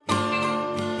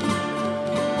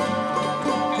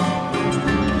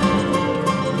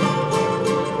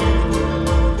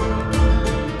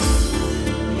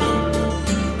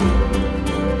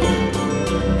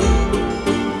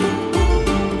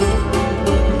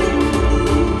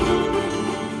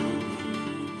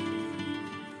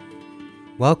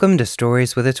Welcome to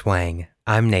Stories with a Twang.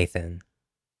 I'm Nathan.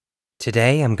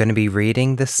 Today I'm going to be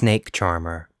reading The Snake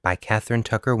Charmer by Katherine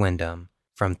Tucker Windham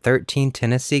from 13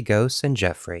 Tennessee Ghosts and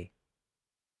Jeffrey.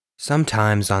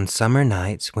 Sometimes on summer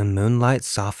nights when moonlight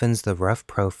softens the rough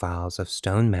profiles of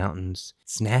stone mountains,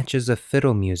 snatches of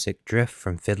fiddle music drift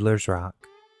from Fiddler's Rock.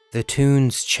 The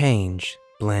tunes change,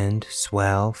 blend,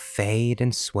 swell, fade,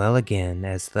 and swell again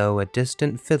as though a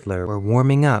distant fiddler were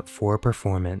warming up for a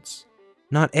performance.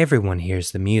 Not everyone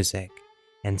hears the music,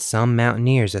 and some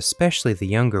mountaineers, especially the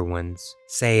younger ones,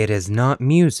 say it is not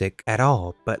music at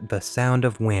all but the sound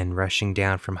of wind rushing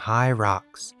down from high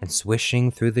rocks and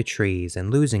swishing through the trees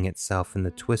and losing itself in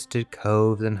the twisted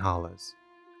coves and hollows.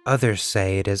 Others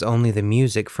say it is only the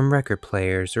music from record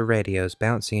players or radios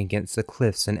bouncing against the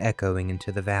cliffs and echoing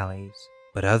into the valleys.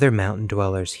 But other mountain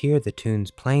dwellers hear the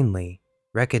tunes plainly,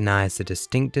 recognize the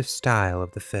distinctive style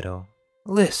of the fiddle.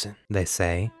 "Listen," they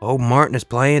say, "old Martin is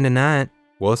playing tonight."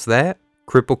 "What's that?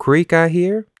 Cripple Creek, I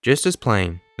hear?" "Just as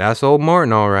plain. That's old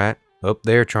Martin, all right. Up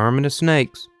there charming the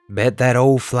snakes. Bet that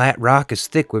old flat rock is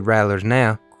thick with rattlers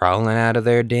now, crawling out of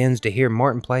their dens to hear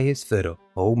Martin play his fiddle.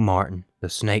 Old Martin, the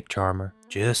snake charmer.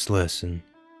 Just listen."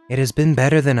 It has been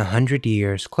better than 100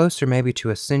 years, closer maybe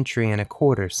to a century and a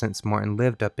quarter since Martin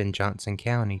lived up in Johnson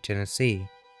County, Tennessee.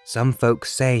 Some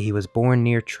folks say he was born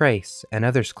near Trace, and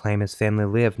others claim his family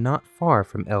lived not far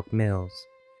from Elk Mills.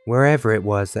 Wherever it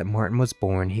was that Martin was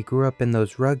born, he grew up in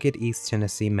those rugged East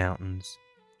Tennessee mountains.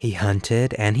 He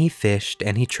hunted, and he fished,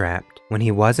 and he trapped, when he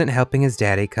wasn't helping his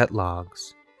daddy cut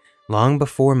logs. Long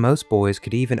before most boys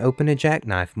could even open a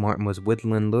jackknife, Martin was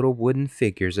whittling little wooden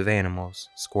figures of animals,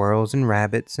 squirrels and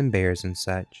rabbits and bears and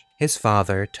such. His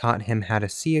father taught him how to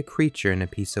see a creature in a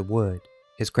piece of wood.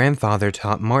 His grandfather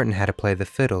taught Martin how to play the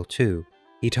fiddle, too.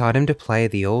 He taught him to play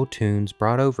the old tunes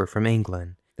brought over from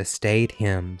England, the staid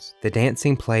hymns, the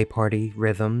dancing play party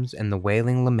rhythms, and the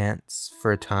wailing laments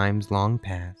for times long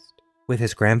past. With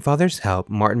his grandfather's help,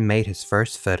 Martin made his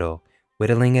first fiddle,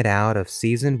 whittling it out of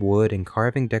seasoned wood and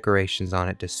carving decorations on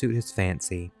it to suit his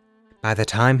fancy. By the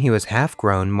time he was half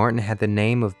grown, Martin had the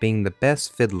name of being the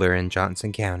best fiddler in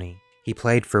Johnson County. He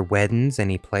played for weddings and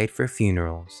he played for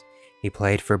funerals. He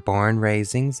played for barn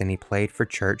raisings and he played for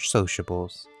church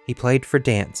sociables. He played for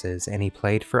dances and he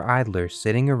played for idlers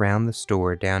sitting around the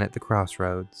store down at the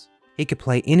crossroads. He could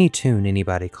play any tune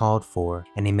anybody called for,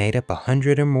 and he made up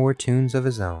 100 or more tunes of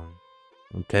his own.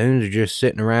 "The tunes are just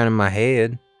sitting around in my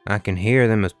head. I can hear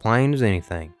them as plain as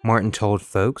anything," Martin told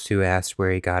folks who asked where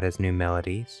he got his new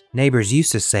melodies. Neighbors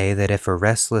used to say that if a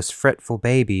restless, fretful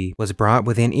baby was brought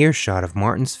within earshot of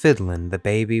Martin's fiddling, the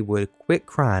baby would quit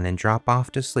crying and drop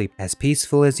off to sleep as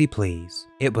peaceful as he pleased.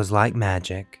 It was like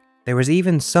magic. There was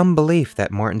even some belief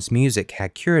that Martin's music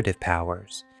had curative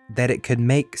powers, that it could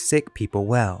make sick people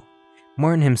well.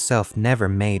 Martin himself never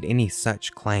made any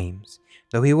such claims,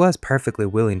 though he was perfectly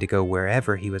willing to go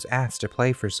wherever he was asked to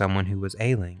play for someone who was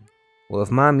ailing. "Well, if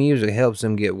my music helps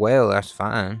them get well, that's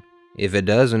fine. If it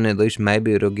doesn't, at least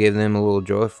maybe it'll give them a little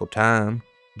joyful time."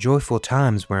 Joyful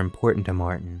times were important to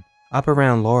Martin. Up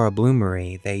around Laura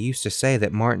Bloomery, they used to say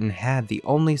that Martin had the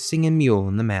only singing mule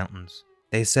in the mountains.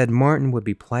 They said Martin would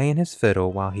be playing his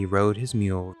fiddle while he rode his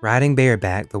mule, riding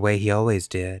bareback the way he always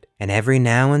did, and every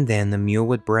now and then the mule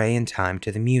would bray in time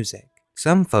to the music.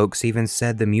 Some folks even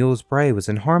said the mule's bray was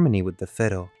in harmony with the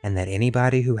fiddle, and that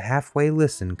anybody who halfway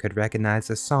listened could recognize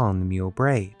the song the mule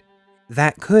brayed.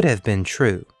 That could have been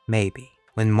true, maybe.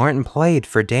 When Martin played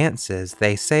for dances,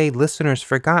 they say listeners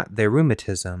forgot their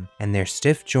rheumatism and their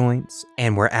stiff joints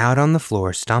and were out on the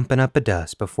floor stomping up a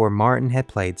dust before Martin had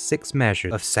played 6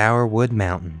 measures of Sourwood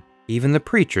Mountain. "Even the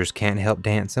preachers can't help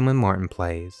dancing when Martin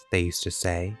plays," they used to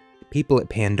say. People at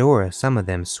Pandora, some of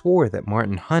them, swore that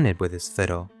Martin hunted with his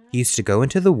fiddle. He used to go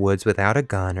into the woods without a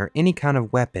gun or any kind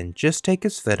of weapon, just take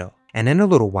his fiddle, and in a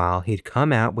little while he'd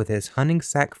come out with his hunting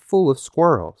sack full of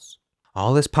squirrels.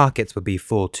 All his pockets would be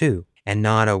full too, and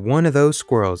not a one of those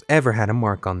squirrels ever had a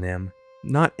mark on them.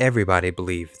 Not everybody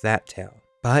believed that tale,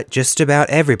 but just about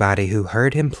everybody who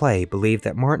heard him play believed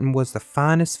that Martin was the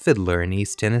finest fiddler in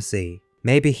East Tennessee.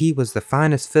 Maybe he was the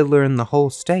finest fiddler in the whole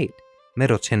state.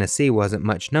 Middle Tennessee wasn't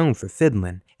much known for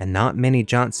fiddling, and not many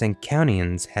Johnson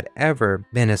Countyans had ever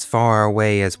been as far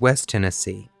away as West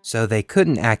Tennessee, so they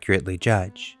couldn't accurately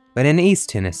judge. But in East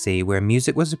Tennessee, where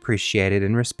music was appreciated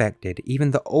and respected,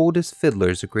 even the oldest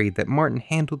fiddlers agreed that Martin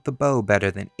handled the bow better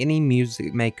than any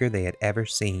music maker they had ever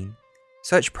seen.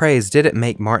 Such praise didn't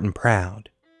make Martin proud.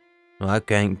 "I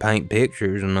can't paint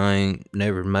pictures, and I ain't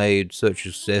never made such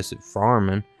success at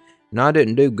farming, and I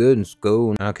didn't do good in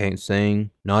school, and I can't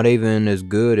sing, not even as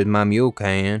good as my mule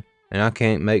can, and I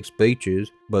can't make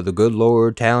speeches, but the good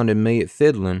Lord talented me at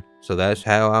fiddling, so that's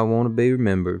how I want to be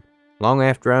remembered. Long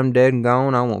after I'm dead and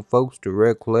gone, I want folks to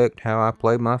recollect how I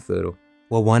played my fiddle."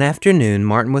 Well, one afternoon,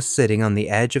 Martin was sitting on the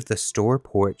edge of the store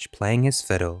porch playing his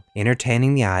fiddle,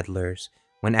 entertaining the idlers,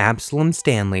 when Absalom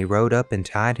Stanley rode up and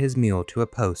tied his mule to a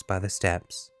post by the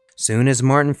steps. Soon as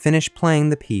Martin finished playing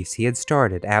the piece he had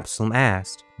started, Absalom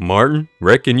asked, "Martin,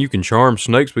 reckon you can charm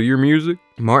snakes with your music?"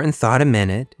 Martin thought a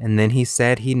minute, and then he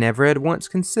said he never had once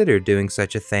considered doing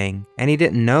such a thing, and he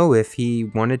didn't know if he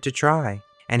wanted to try,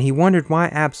 and he wondered why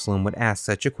Absalom would ask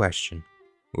such a question.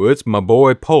 "Well, it's my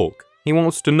boy Polk. He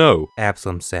wants to know,"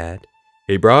 Absalom said.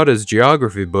 "He brought his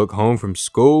geography book home from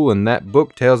school, and that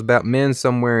book tells about men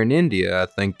somewhere in India, I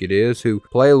think it is, who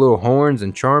play little horns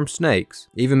and charm snakes,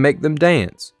 even make them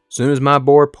dance. Soon as my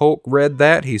boy Polk read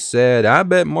that, he said, 'I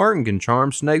bet Martin can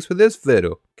charm snakes with his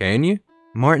fiddle. Can you?'"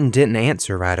 Martin didn't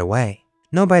answer right away.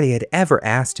 Nobody had ever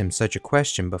asked him such a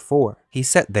question before. He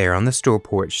sat there on the store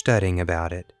porch studying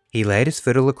about it. He laid his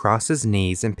fiddle across his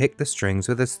knees and picked the strings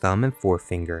with his thumb and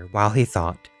forefinger while he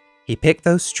thought. He picked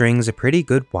those strings a pretty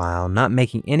good while, not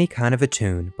making any kind of a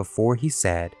tune, before he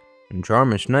said, "And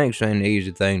charming snakes ain't an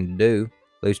easy thing to do.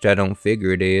 At least I don't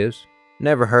figure it is.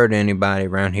 Never heard of anybody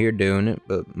around here doing it,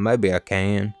 but maybe I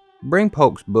can. Bring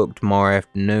Polk's book tomorrow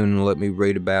afternoon and let me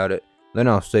read about it. Then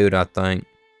I'll see what I think."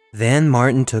 Then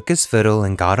Martin took his fiddle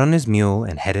and got on his mule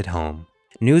and headed home.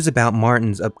 News about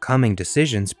Martin's upcoming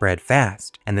decision spread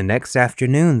fast, and the next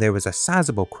afternoon there was a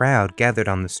sizable crowd gathered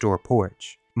on the store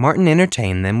porch. Martin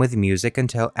entertained them with music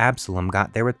until Absalom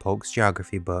got there with Polk's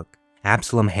geography book.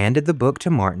 Absalom handed the book to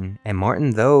Martin, and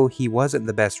Martin, though he wasn't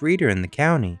the best reader in the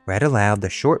county, read aloud the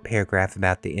short paragraph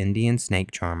about the Indian snake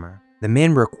charmer. The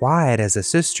men were quiet as a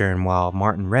cistern while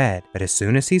Martin read, but as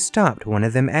soon as he stopped, one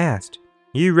of them asked,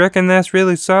 "You reckon that's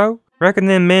really so? Reckon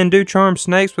them men do charm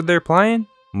snakes with their playing?"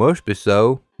 "Must be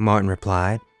so," Martin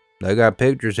replied. "They got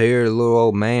pictures here of a little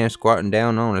old man squatting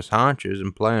down on his haunches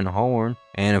and playing a horn,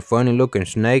 and a funny-looking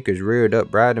snake is reared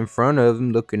up right in front of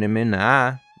him, looking him in the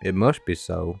eye. It must be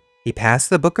so." He passed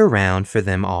the book around for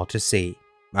them all to see.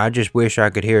 "I just wish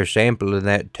I could hear a sample of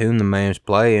that tune the man's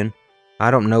playing. I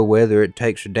don't know whether it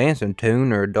takes a dancing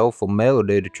tune or a doleful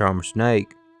melody to charm a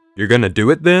snake." "You're gonna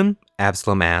do it then?"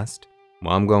 Absalom asked.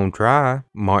 "Well, I'm gonna try,"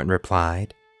 Martin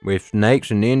replied. "If snakes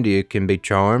in India can be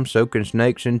charmed, so can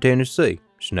snakes in Tennessee.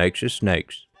 Snakes is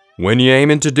snakes." "When you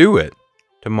aiming to do it?"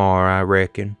 "Tomorrow, I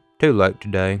reckon. Too late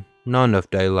today. Not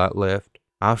enough daylight left.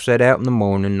 I'll set out in the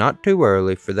morning, not too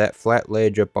early, for that flat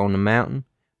ledge up on the mountain.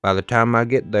 By the time I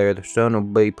get there, the sun will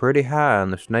be pretty high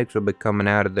and the snakes will be coming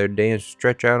out of their dens to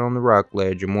stretch out on the rock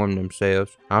ledge and warm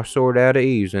themselves. I'll sort out at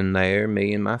ease in there,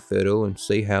 me and my fiddle, and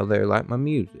see how they like my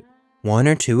music." One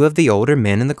or two of the older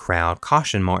men in the crowd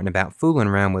cautioned Martin about fooling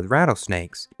around with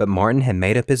rattlesnakes, but Martin had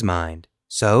made up his mind.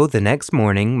 So the next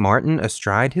morning, Martin,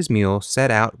 astride his mule, set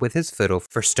out with his fiddle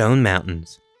for Stone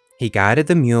Mountains. He guided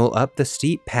the mule up the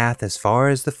steep path as far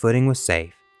as the footing was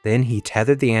safe. Then he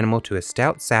tethered the animal to a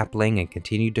stout sapling and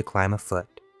continued to climb afoot.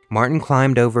 Martin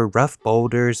climbed over rough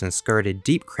boulders and skirted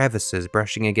deep crevices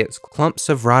brushing against clumps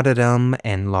of rhododendron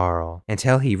and laurel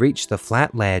until he reached the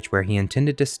flat ledge where he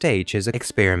intended to stage his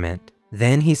experiment.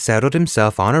 Then he settled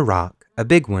himself on a rock, a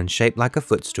big one shaped like a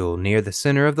footstool, near the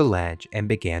center of the ledge and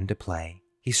began to play.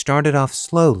 He started off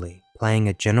slowly, playing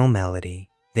a gentle melody.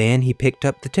 Then he picked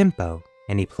up the tempo,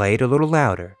 and he played a little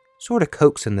louder, sort of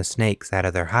coaxing the snakes out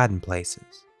of their hiding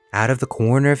places. Out of the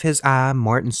corner of his eye,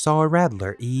 Martin saw a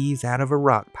rattler ease out of a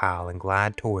rock pile and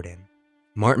glide toward him.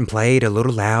 Martin played a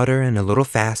little louder and a little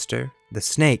faster. The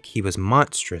snake, he was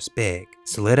monstrous big,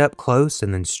 slid up close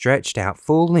and then stretched out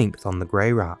full length on the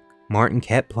gray rock. Martin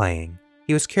kept playing.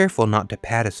 He was careful not to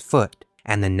pat his foot,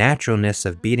 and the naturalness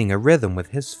of beating a rhythm with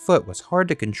his foot was hard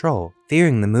to control,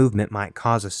 fearing the movement might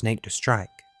cause a snake to strike.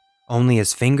 Only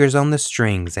his fingers on the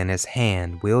strings and his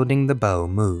hand wielding the bow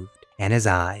moved, and his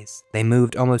eyes. They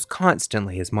moved almost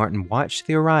constantly as Martin watched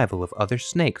the arrival of other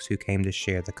snakes who came to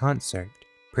share the concert.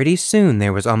 Pretty soon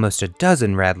there was almost a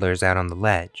dozen rattlers out on the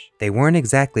ledge. They weren't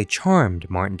exactly charmed,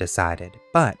 Martin decided,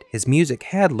 but his music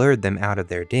had lured them out of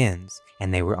their dens,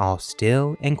 and they were all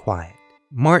still and quiet.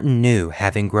 Martin knew,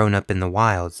 having grown up in the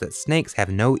wilds, that snakes have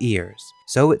no ears,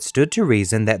 so it stood to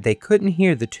reason that they couldn't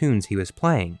hear the tunes he was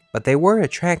playing, but they were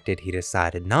attracted, he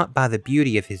decided, not by the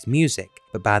beauty of his music,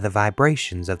 but by the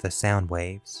vibrations of the sound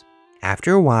waves.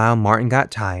 After a while, Martin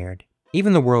got tired.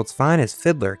 Even the world's finest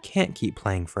fiddler can't keep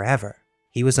playing forever.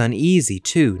 He was uneasy,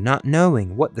 too, not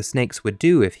knowing what the snakes would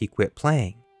do if he quit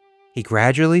playing. He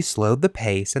gradually slowed the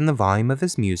pace and the volume of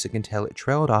his music until it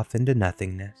trailed off into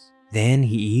nothingness. Then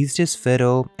he eased his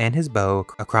fiddle and his bow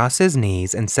across his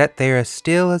knees and sat there as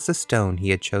still as the stone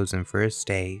he had chosen for his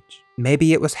stage.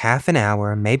 Maybe it was half an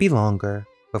hour, maybe longer.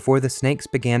 before the snakes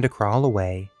began to crawl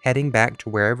away, heading back to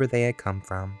wherever they had come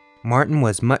from. Martin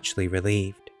was muchly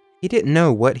relieved. He didn't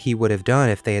know what he would have done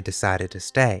if they had decided to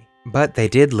stay. But they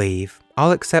did leave,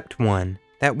 all except one.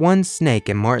 That one snake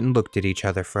and Martin looked at each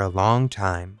other for a long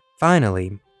time.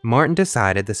 Finally, Martin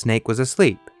decided the snake was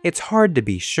asleep. It's hard to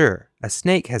be sure. A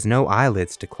snake has no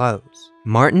eyelids to close.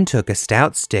 Martin took a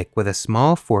stout stick with a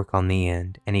small fork on the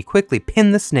end, and he quickly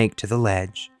pinned the snake to the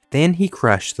ledge. Then he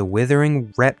crushed the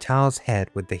withering reptile's head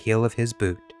with the heel of his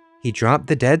boot. He dropped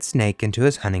the dead snake into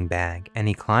his hunting bag, and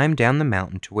he climbed down the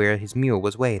mountain to where his mule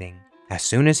was waiting. As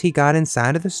soon as he got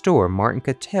inside of the store, Martin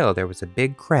could tell there was a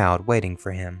big crowd waiting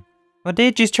for him. "Well,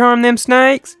 did you charm them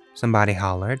snakes?" somebody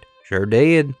hollered. "Sure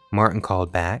did," Martin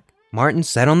called back. Martin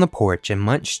sat on the porch and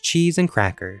munched cheese and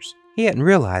crackers. He hadn't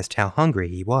realized how hungry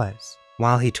he was.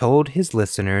 While he told his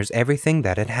listeners everything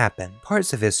that had happened,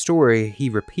 parts of his story he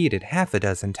repeated half a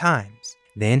dozen times.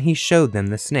 Then he showed them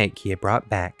the snake he had brought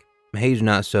back. "He's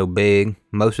not so big.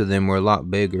 Most of them were a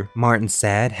lot bigger," Martin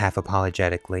said, half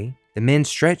apologetically. The men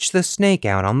stretched the snake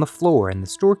out on the floor and the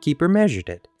storekeeper measured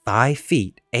it. 5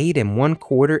 feet, 8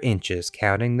 1/4 inches,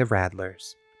 counting the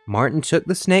rattlers. Martin took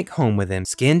the snake home with him,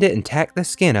 skinned it, and tacked the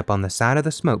skin up on the side of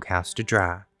the smokehouse to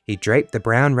dry. He draped the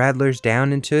brown rattlers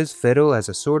down into his fiddle as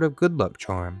a sort of good luck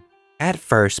charm. At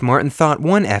first, Martin thought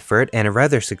one effort, and a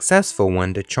rather successful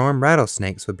one, to charm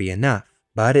rattlesnakes would be enough.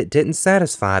 But it didn't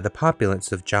satisfy the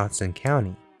populace of Johnson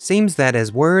County. Seems that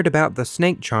as word about the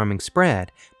snake charming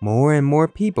spread, more and more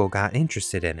people got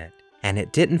interested in it. And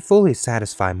it didn't fully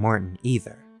satisfy Martin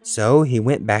either. So he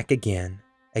went back again.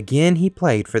 Again he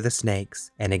played for the snakes,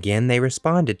 and again they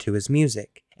responded to his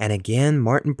music. And again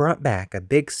Martin brought back a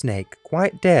big snake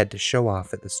quite dead to show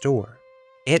off at the store.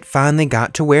 It finally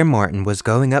got to where Martin was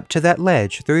going up to that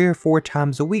ledge 3 or 4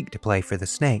 times a week to play for the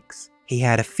snakes. He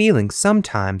had a feeling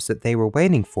sometimes that they were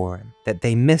waiting for him, that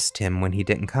they missed him when he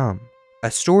didn't come. A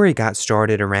story got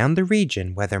started around the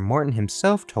region, whether Martin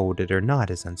himself told it or not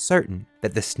is uncertain,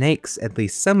 that the snakes, at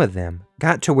least some of them,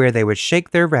 got to where they would shake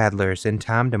their rattlers in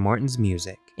time to Martin's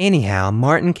music. Anyhow,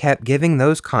 Martin kept giving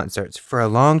those concerts for a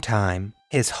long time.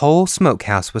 His whole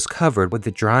smokehouse was covered with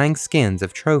the drying skins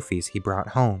of trophies he brought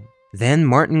home. Then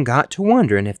Martin got to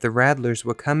wondering if the rattlers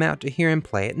would come out to hear him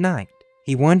play at night.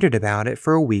 He wondered about it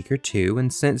for a week or two,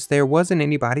 and since there wasn't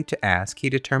anybody to ask, he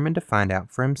determined to find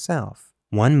out for himself.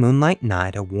 One moonlight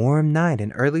night, a warm night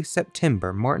in early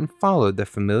September, Martin followed the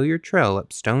familiar trail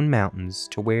up Stone Mountains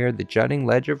to where the jutting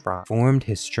ledge of rock formed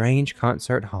his strange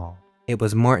concert hall. It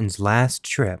was Martin's last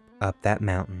trip up that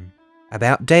mountain.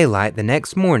 About daylight the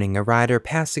next morning, a rider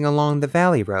passing along the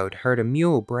valley road heard a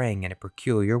mule braying in a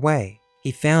peculiar way.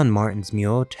 He found Martin's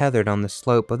mule tethered on the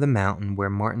slope of the mountain where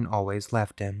Martin always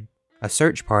left him. A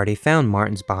search party found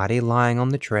Martin's body lying on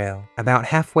the trail, about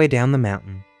halfway down the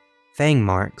mountain. Fang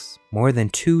marks, more than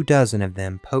 24 of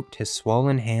them, poked his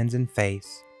swollen hands and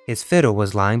face. His fiddle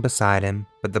was lying beside him,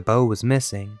 but the bow was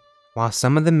missing. While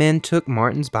some of the men took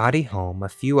Martin's body home, a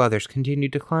few others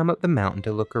continued to climb up the mountain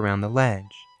to look around the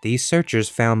ledge. These searchers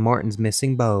found Martin's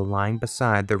missing bow lying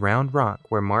beside the round rock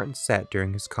where Martin sat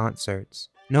during his concerts.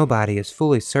 Nobody is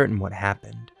fully certain what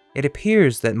happened. It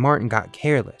appears that Martin got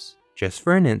careless, just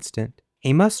for an instant.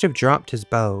 He must have dropped his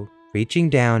bow, reaching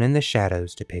down in the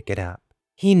shadows to pick it up.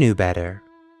 He knew better.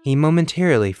 He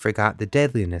momentarily forgot the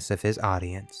deadliness of his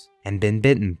audience and been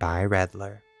bitten by a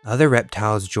rattler. Other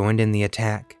reptiles joined in the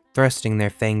attack, thrusting their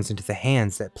fangs into the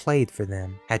hands that played for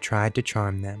them, had tried to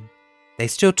charm them. They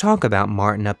still talk about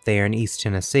Martin up there in East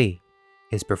Tennessee.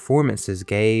 His performances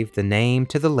gave the name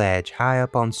to the ledge high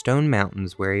up on Stone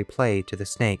Mountains where he played to the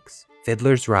snakes.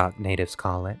 Fiddler's Rock, natives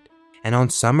call it. And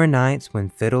on summer nights when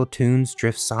fiddle tunes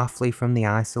drift softly from the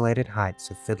isolated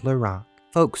heights of Fiddler Rock,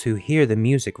 folks who hear the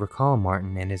music recall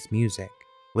Martin and his music.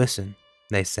 "Listen,"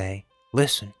 they say,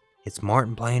 "listen, it's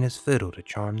Martin playing his fiddle to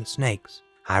charm the snakes.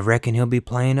 I reckon he'll be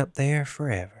playing up there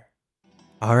forever."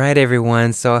 Alright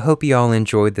everyone, so I hope you all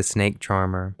enjoyed The Snake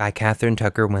Charmer by Katherine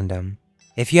Tucker Windham.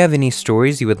 If you have any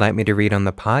stories you would like me to read on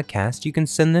the podcast, you can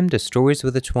send them to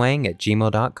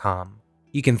storieswithatwang@gmail.com.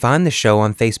 You can find the show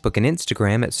on Facebook and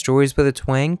Instagram at Stories with a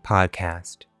Twang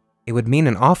Podcast. It would mean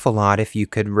an awful lot if you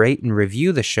could rate and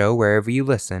review the show wherever you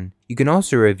listen. You can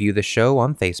also review the show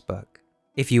on Facebook.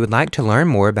 If you would like to learn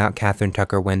more about Katherine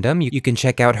Tucker Windham, you can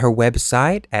check out her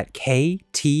website at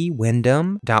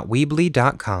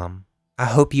ktwindham.weebly.com. I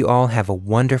hope you all have a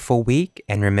wonderful week,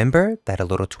 and remember that a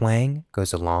little twang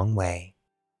goes a long way.